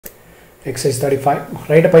Exercise 35.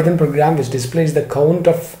 Write a Python program which displays the count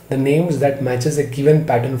of the names that matches a given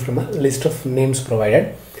pattern from a list of names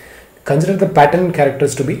provided. Consider the pattern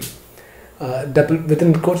characters to be double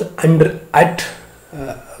within quotes under at.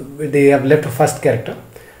 They have left a first character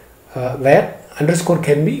where underscore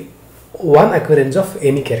can be one occurrence of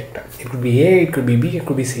any character. It could be A, it could be B, it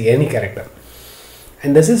could be C, any character.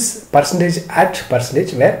 And this is percentage at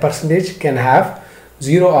percentage, where percentage can have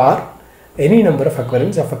 0 or any number of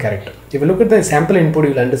occurrence of a character. If you look at the sample input,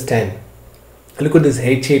 you will understand. Look at this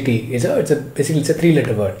HAT. Basically it's a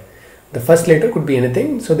 3-letter word. The first letter could be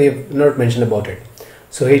anything, so they have not mentioned about it.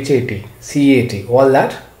 So HAT, CAT, all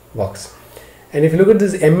that works. And if you look at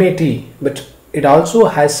this MAT, but it also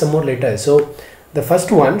has some more letters. So the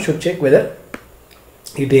first one should check whether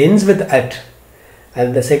it ends with at,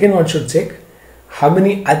 and the second one should check how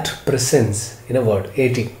many at presents in a word,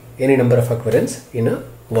 AT, any number of occurrence in a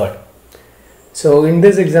word. So in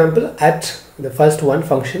this example, at the first one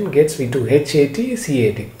function gets V2, HAT,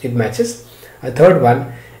 CAT, it matches. A third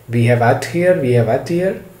one, we have at here, we have at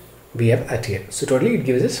here, we have at here. So totally it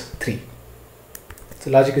gives us 3.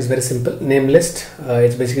 So logic is very simple. Name list,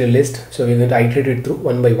 it's basically a list. So we're going to iterate it through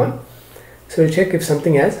one by one. So we'll check if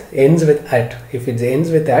something has ends with at. If it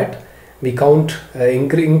ends with at, we count,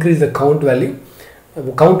 increase the count value,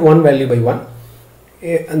 count one value by 1.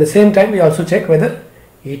 At the same time, we also check whether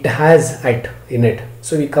it has at in it.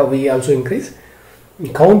 So we also increase, we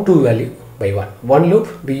count 2 value by 1. One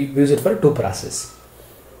loop, we use it for 2 process.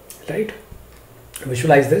 Right?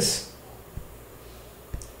 Visualize this.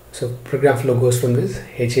 So program flow goes from this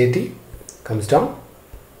HAT, comes down,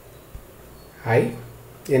 I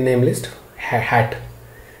in name list, hat.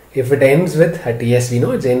 If it ends with at, yes, we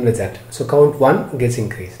know it's ends with at. So count 1 gets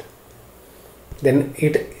increased. Then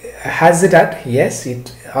it has it at, yes,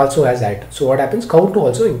 it also has at. So what happens? Count 2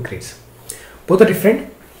 also increase. Both are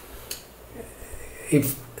different.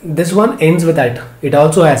 If this one ends with at, it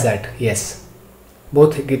also has at, yes.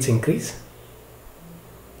 Both gets increased.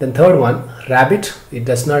 Then third one, rabbit, it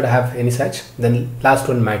does not have any such. Then last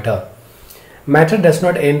one, matter. Matter does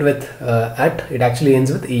not end with at, it actually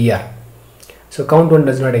ends with ER. So count 1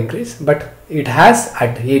 does not increase, but it has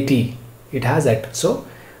at, AT, it has at. So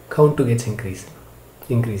count 2 gets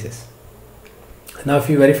increases. Now if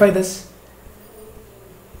you verify this,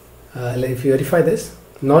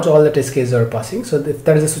 not all the test cases are passing. So if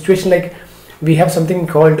there is a situation like we have something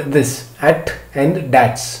called this at and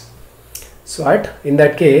dats. So at, in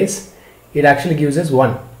that case, it actually gives us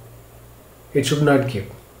 1. It should not give.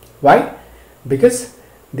 Why? Because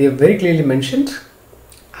they have very clearly mentioned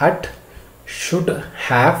at should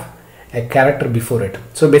have a character before it.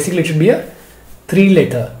 So basically it should be a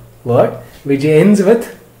 3-letter word which ends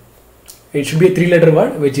with, it should be a 3-letter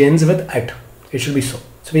word which ends with at. It should be so.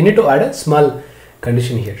 So we need to add a small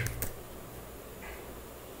condition here.